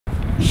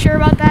sure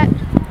about that?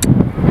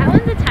 That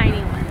one's a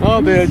tiny one.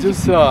 Oh, they're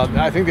just,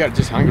 I think they're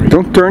just hungry.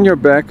 Don't turn your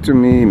back to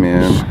me,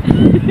 man.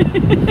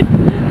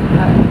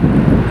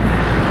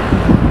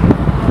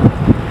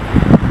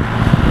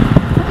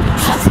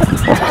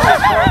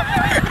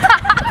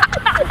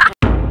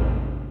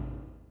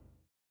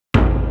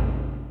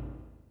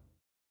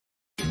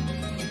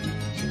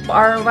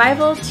 Our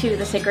arrival to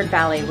the Sacred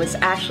Valley was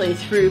actually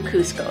through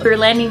Cusco. We were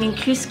landing in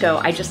Cusco.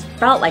 I just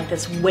felt like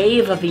this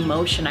wave of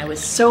emotion. I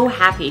was so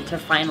happy to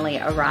finally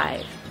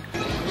arrive.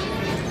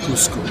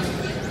 Cusco.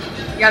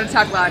 You gotta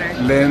talk louder.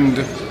 Land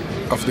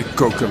of the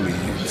coca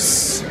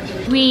leaves.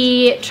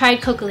 We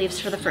tried coca leaves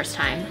for the first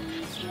time.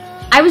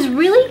 I was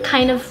really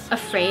kind of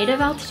afraid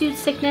of altitude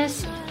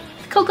sickness.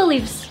 Coca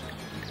leaves,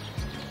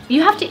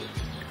 you have to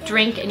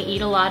drink and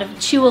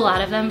chew a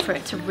lot of them for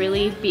it to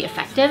really be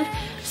effective.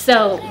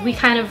 So we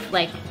kind of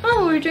like,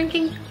 oh, we're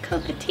drinking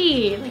coca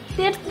tea, like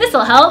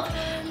this'll help,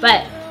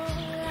 but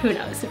who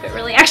knows if it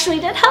really actually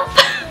did help.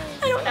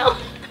 I don't know.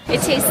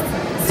 It tastes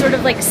sort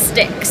of like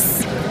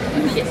sticks.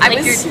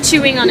 Like you're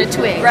chewing on a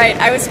twig. Right,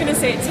 I was gonna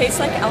say it tastes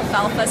like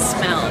alfalfa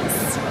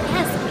smells.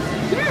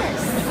 Yes.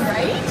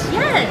 Right?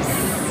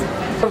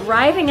 Yes.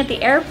 Arriving at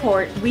the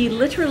airport, we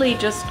literally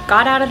just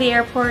got out of the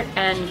airport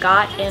and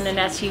got in an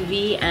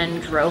SUV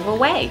and drove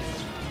away.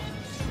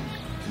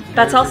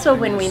 That's also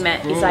when we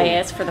met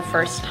Isaias for the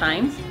first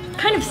time.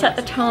 Kind of set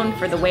the tone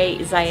for the way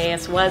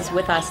Isaias was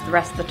with us the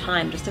rest of the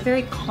time. Just a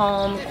very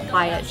calm,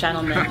 quiet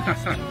gentleman.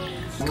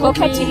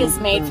 Coca tea is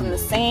made from the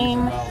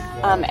same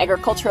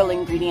agricultural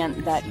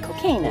ingredient that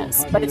cocaine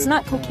is, but it's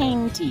not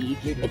cocaine tea,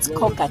 it's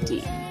coca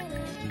tea.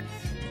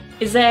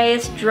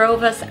 Isaias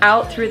drove us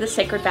out through the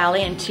Sacred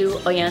Valley into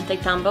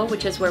Ollantaytambo,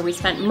 which is where we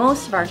spent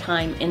most of our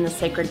time in the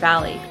Sacred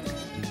Valley.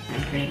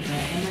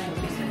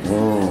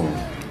 Oh.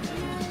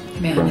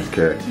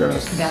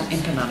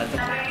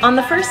 On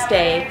the first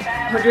day,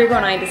 Rodrigo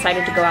and I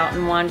decided to go out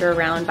and wander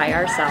around by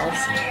ourselves.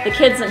 The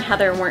kids and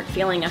Heather weren't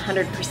feeling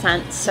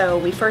 100%, so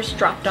we first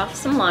dropped off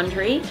some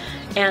laundry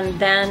and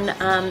then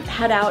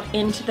head out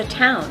into the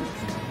town.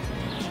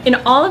 In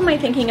all of my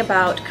thinking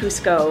about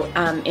Cusco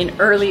in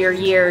earlier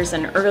years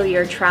and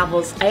earlier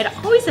travels, I had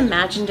always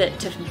imagined it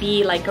to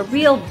be like a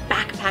real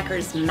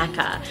backpacker's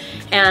mecca.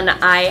 And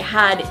I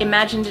had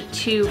imagined it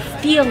to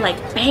feel like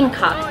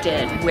Bangkok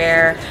did,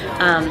 where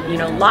you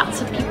know,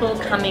 lots of people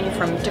coming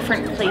from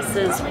different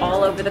places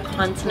all over the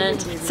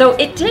continent. So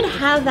it did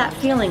have that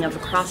feeling of a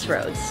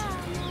crossroads.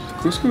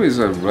 Cusco is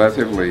a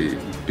relatively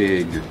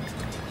big,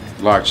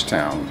 large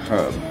town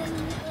hub.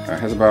 It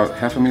has about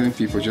 500,000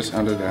 people, just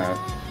under that.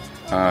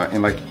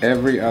 And like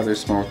every other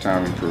small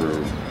town in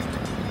Peru,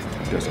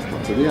 there's a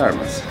Plaza de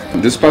Armas.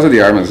 This Plaza de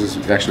Armas is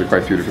actually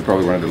quite beautiful,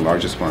 probably one of the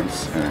largest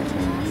ones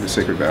in the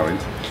Sacred Valley.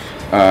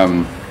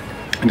 And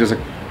there's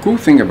a cool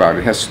thing about it.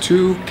 It has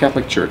two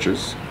Catholic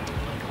churches,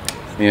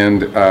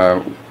 and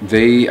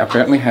they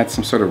apparently had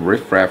some sort of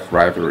riff-raff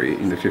rivalry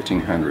in the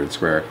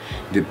 1500s, where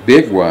the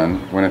big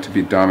one wanted to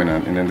be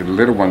dominant, and then the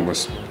little one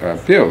was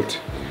built.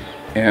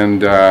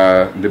 And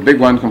the big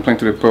one complained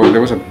to the Pope.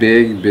 There was a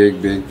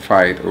big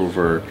fight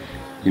over,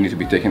 you need to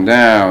be taken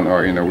down,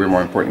 or, you know, we're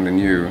more important than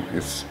you.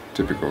 It's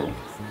typical,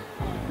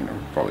 you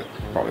know,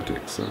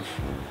 politics of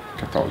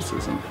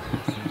Catholicism.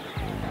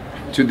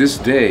 To this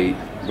day,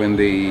 when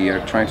they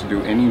are trying to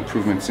do any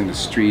improvements in the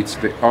streets,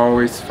 they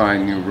always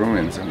find new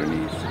ruins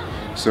underneath.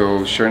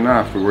 So sure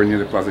enough, we were near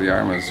the Plaza de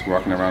Armas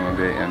walking around one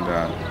day, and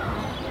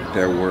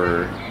there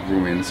were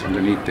ruins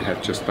underneath. They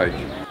had just like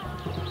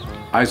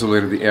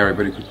isolated the area,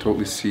 but you could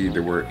totally see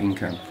there were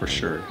Inca for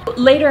sure.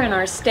 Later in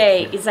our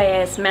stay,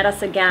 Isaias met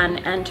us again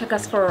and took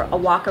us for a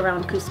walk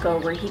around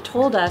Cusco, where he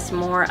told us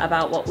more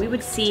about what we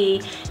would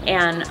see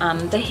and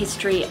the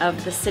history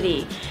of the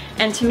city.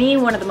 And to me,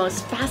 one of the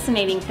most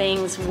fascinating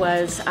things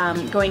was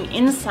going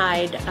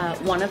inside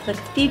one of the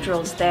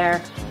cathedrals there.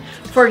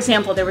 For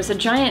example, there was a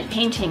giant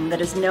painting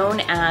that is known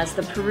as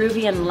the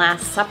Peruvian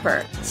Last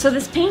Supper. So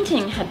this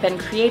painting had been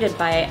created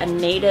by a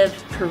native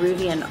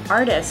Peruvian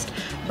artist,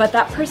 but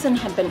that person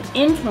had been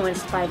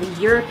influenced by the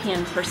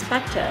European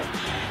perspective.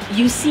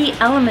 You see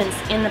elements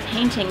in the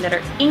painting that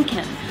are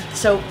Incan,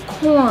 so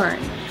corn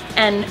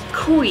and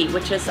cuy,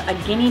 which is a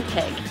guinea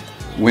pig.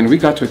 When we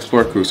got to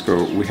explore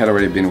Cusco, we had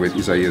already been with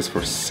Isaias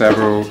for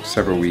several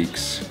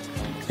weeks,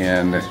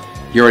 and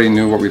he already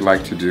knew what we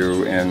liked to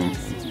do, and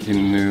he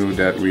knew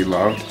that we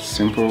loved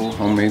simple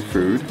homemade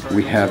food.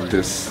 We had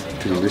this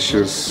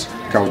delicious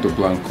caldo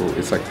blanco.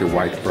 It's like the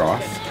white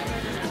broth,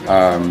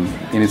 and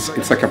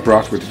it's like a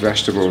broth with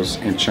vegetables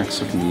and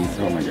chunks of meat.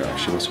 Oh my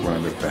gosh, it was one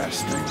of the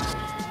best things.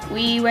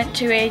 We went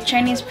to a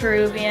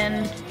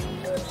Chinese-Peruvian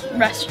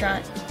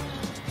restaurant.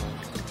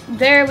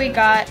 There we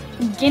got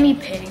guinea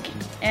pig,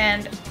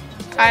 and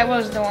I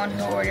was the one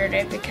who ordered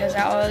it because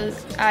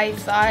I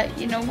thought,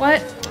 you know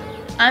what,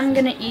 I'm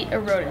gonna eat a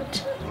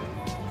rodent.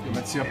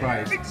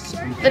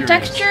 The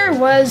texture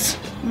was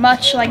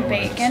much like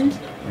bacon,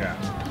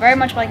 very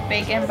much like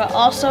bacon, but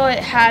also it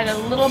had a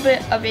little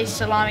bit of a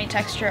salami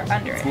texture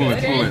under it. Pull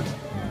it.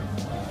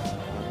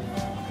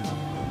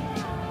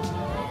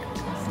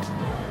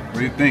 What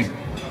do you think?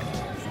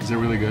 Is they're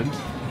really good.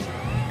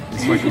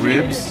 It's like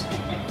ribs.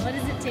 What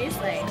does it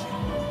taste like?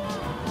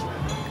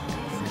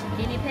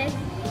 Guinea pig?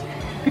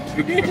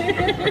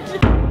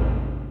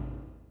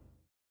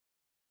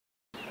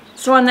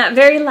 So on that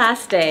very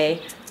last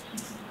day,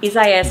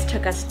 Isaias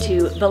took us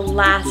to the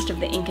last of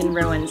the Incan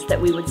ruins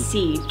that we would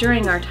see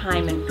during our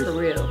time in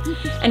Peru.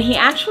 And he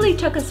actually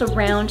took us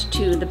around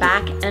to the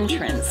back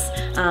entrance,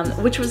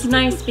 which was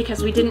nice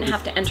because we didn't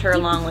have to enter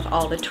along with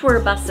all the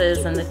tour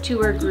buses and the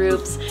tour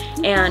groups.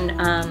 And,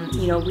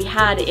 you know, we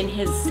had, in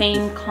his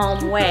same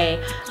calm way,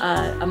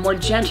 a more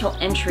gentle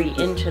entry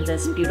into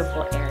this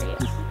beautiful area.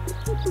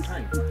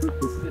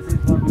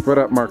 What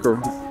up, Marco?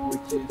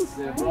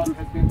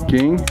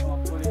 King?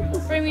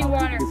 Bring me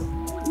water.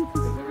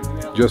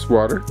 Just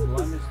water?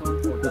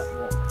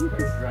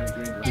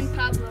 And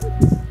Pablo.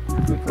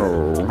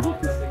 Oh.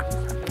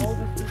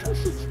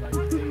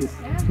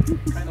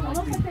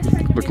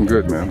 Looking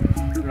good, man.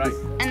 Right.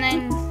 And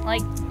then,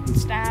 like,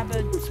 stab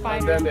a spider.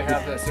 And then they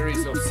have a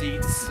series of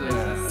seats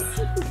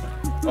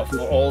of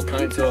all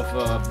kinds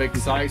of big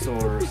size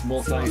or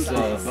small size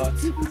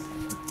butts.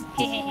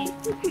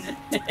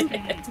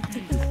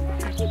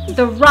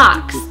 The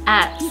rocks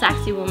at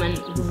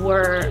Saqsaywaman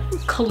were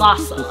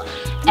colossal,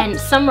 and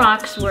some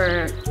rocks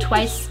were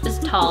twice as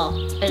tall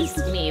as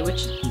me,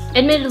 which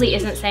admittedly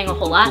isn't saying a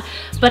whole lot,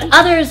 but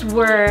others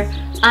were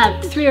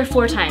 3 or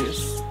 4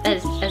 times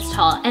as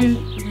tall. And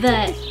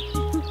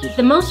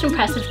the most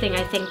impressive thing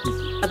I think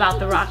about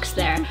the rocks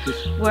there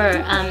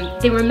were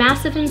they were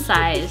massive in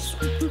size,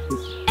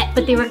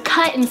 but they were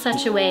cut in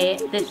such a way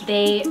that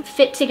they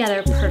fit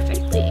together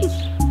perfectly.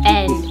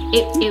 And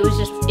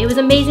it was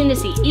amazing to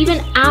see,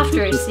 even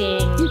after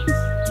seeing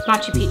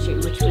Machu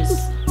Picchu, which was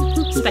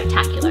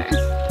spectacular.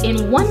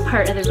 In one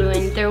part of the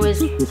ruin, there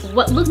was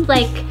what looked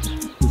like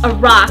a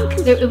rock.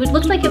 It would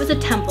look like it was a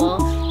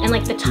temple, and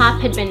like the top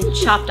had been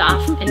chopped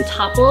off and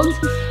toppled,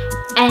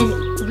 and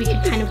we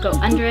could kind of go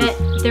under it.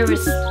 There were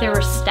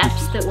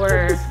steps that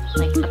were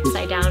like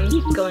upside down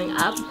going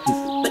up,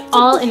 but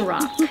all in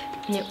rock.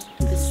 And it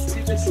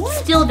was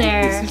still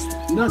there.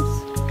 Nuts.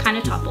 Kind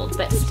of toppled,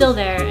 but still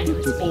there, and it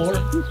was amazing.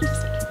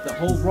 The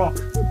whole rock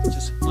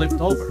just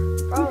flipped over.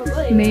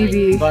 Probably.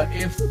 Maybe. But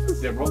if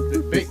the rock,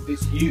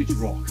 this huge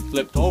rock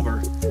flipped over,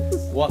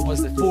 what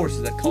was the force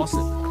that caused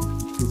it?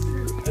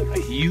 A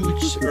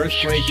huge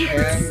earthquake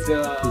and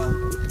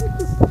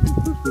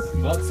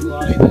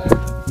mudslide.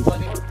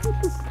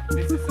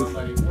 This is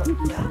somebody work.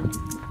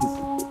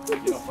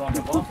 You know, from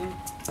the bottom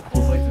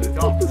all the way to the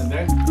top, and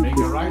then make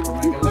a right or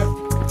make a left.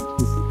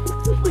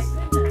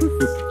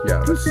 Yeah,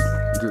 let's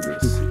do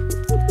this.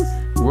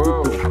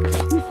 Whoa.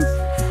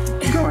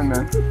 Keep going,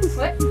 man.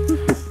 What?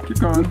 Keep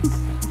going.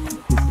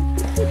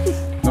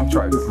 Don't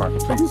try this, Michael,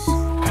 please.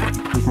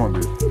 Come on,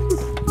 dude.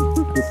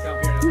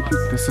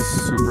 This is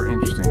super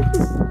interesting.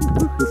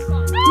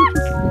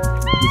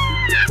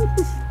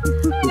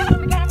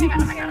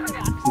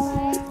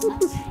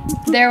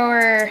 There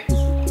were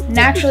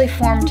naturally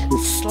formed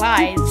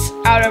slides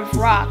out of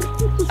rock.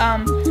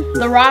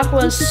 The rock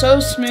was so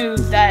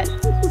smooth that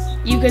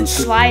you could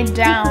slide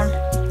down.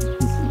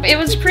 It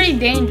was pretty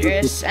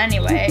dangerous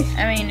anyway.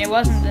 I mean, it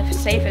wasn't the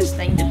safest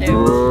thing to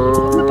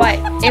do, but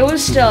it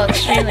was still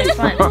extremely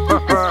fun.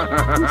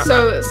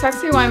 So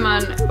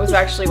Saqsaywaman was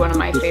actually one of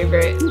my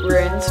favorite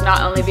ruins,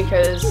 not only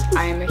because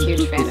I am a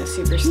huge fan of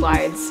super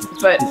slides,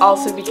 but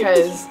also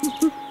because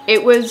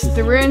it was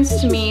the ruins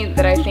to me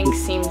that I think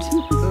seemed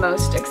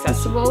most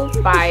accessible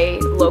by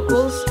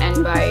locals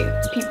and by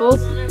people.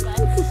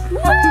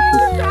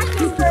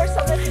 Practice first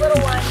on this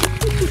little one.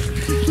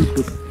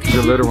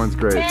 The little one's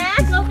great. Yeah,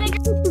 go figure.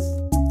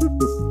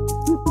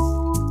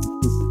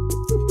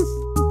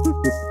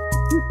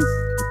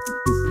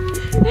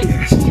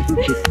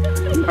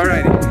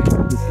 Alrighty.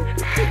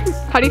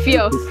 How do you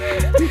feel?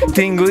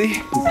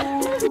 Tingly.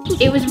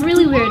 It was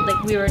really weird,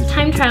 like we were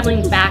time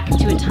traveling back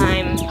to a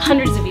time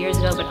hundreds of years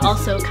ago, but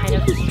also kind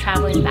of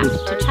traveling back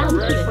to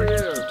childhood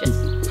and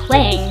just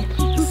playing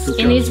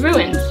in these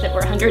ruins that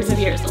were hundreds of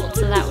years old.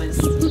 So that was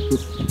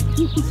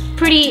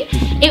pretty,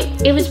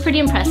 it was pretty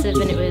impressive,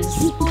 and it was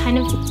kind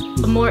of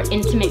a more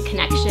intimate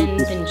connection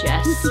than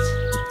just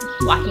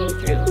walking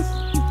through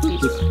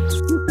these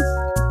ruins.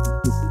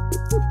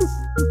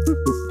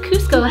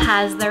 Cusco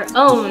has their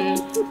own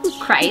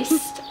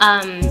Christ,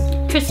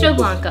 Cristo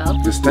Blanco.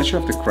 The statue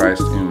of the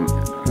Christ in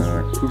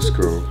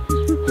Cusco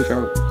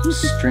felt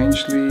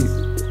strangely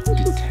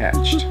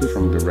detached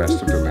from the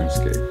rest of the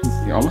landscape.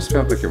 It almost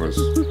felt like it was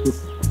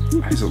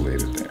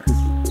isolated there.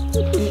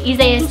 And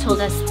Isaias told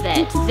us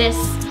that this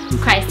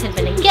Christ had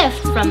been a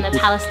gift from the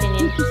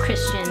Palestinian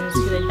Christians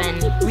who had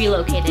been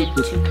relocated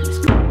to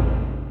Cusco.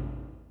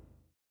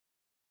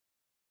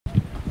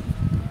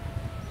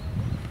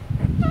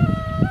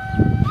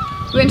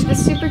 We went to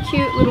this super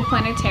cute little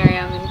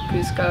planetarium in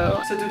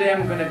Cusco. So today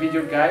I'm gonna be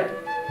your guide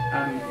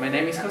My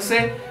name is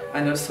Jose,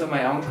 and also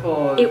my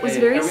uncle. It was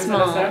very Elvis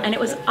small, Salazar, and it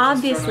was the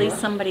obviously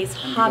astronomer. somebody's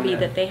I'm hobby gonna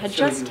that they had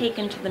show just you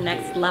taken to the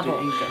next level.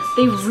 Incas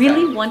They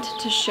really sky. wanted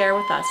to share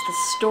with us the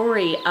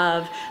story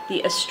of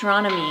the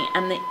astronomy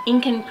and the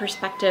Incan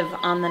perspective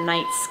on the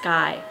night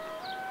sky.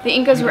 The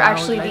Incas were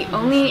actually the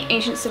only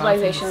ancient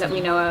civilization that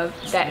we know of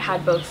that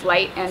had both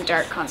light and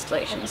dark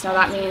constellations. Now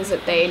that means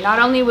that they not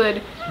only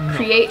would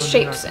create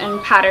shapes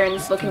and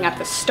patterns looking at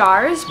the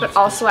stars, but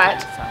also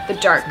at the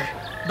dark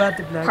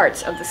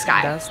parts of the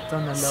sky.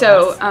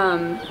 So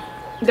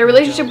their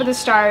relationship with the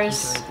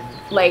stars,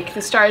 like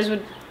the stars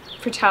would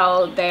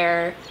foretell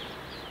their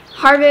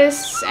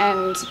harvests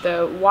and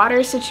the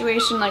water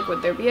situation, like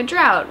would there be a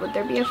drought, would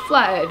there be a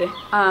flood,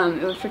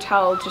 it would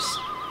foretell just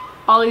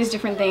all these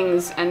different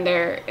things, and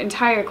their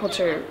entire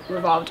culture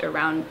revolved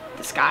around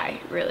the sky,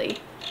 really.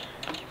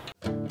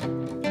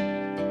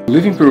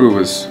 Living in Peru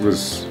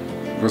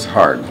was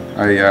hard.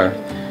 I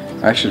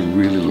actually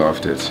really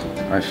loved it.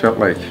 I felt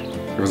like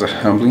it was a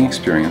humbling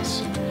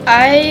experience.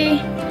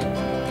 I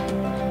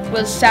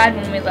was sad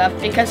when we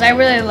left because I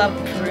really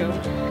loved Peru.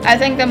 I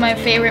think that my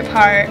favorite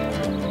part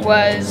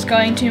was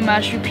going to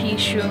Machu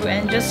Picchu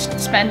and just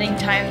spending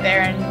time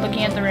there and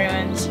looking at the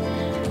ruins.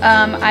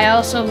 I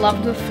also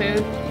loved the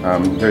food.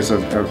 There's a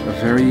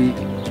very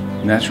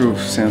natural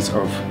sense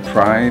of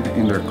pride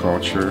in their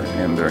culture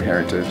and their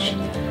heritage.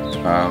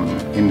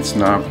 And it's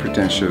not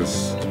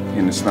pretentious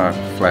and it's not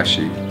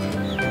flashy.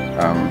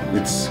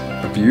 It's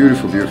a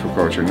beautiful, beautiful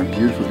culture and a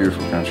beautiful,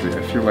 beautiful country.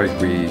 I feel like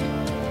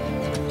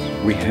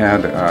we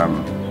had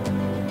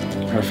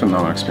a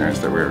phenomenal experience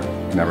that we're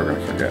never going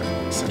to forget,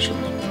 essentially.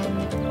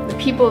 The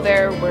people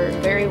there were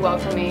very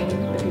welcoming,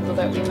 the people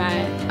that we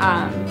met.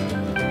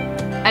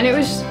 And it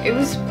was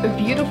a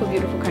beautiful,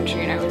 beautiful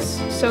country, and I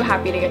was so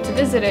happy to get to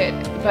visit it.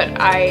 But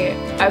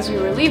as we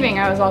were leaving,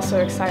 I was also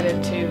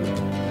excited to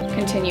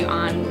continue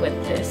on with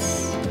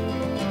this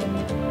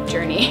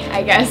journey,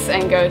 I guess,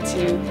 and go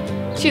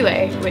to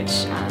Chile,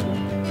 which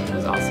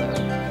was also